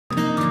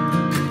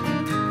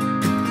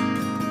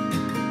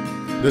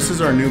This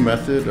is our new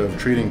method of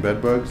treating bed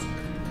bugs.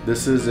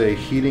 This is a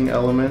heating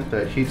element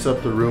that heats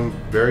up the room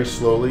very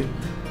slowly,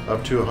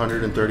 up to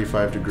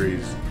 135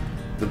 degrees.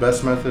 The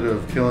best method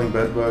of killing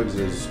bed bugs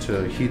is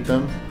to heat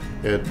them.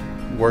 It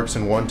works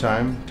in one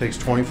time, takes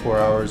 24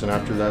 hours, and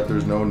after that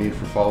there's no need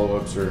for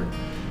follow-ups or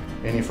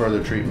any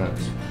further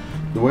treatments.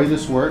 The way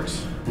this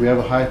works, we have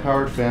a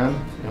high-powered fan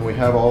and we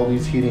have all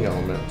these heating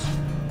elements.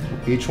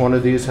 Each one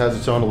of these has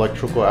its own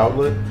electrical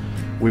outlet.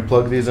 We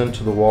plug these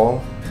into the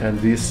wall and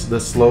this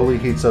slowly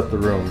heats up the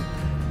room.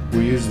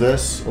 We use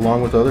this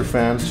along with other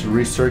fans to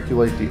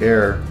recirculate the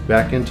air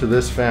back into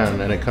this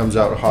fan, and it comes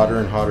out hotter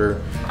and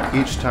hotter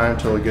each time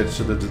till it gets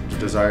to the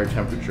desired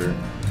temperature.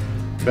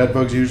 Bed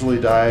bugs usually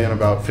die in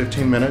about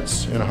 15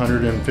 minutes in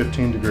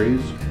 115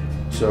 degrees,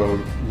 so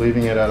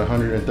leaving it at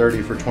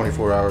 130 for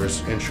 24 hours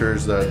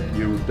ensures that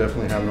you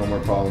definitely have no more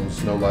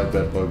problems, no live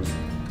bed bugs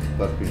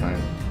left behind.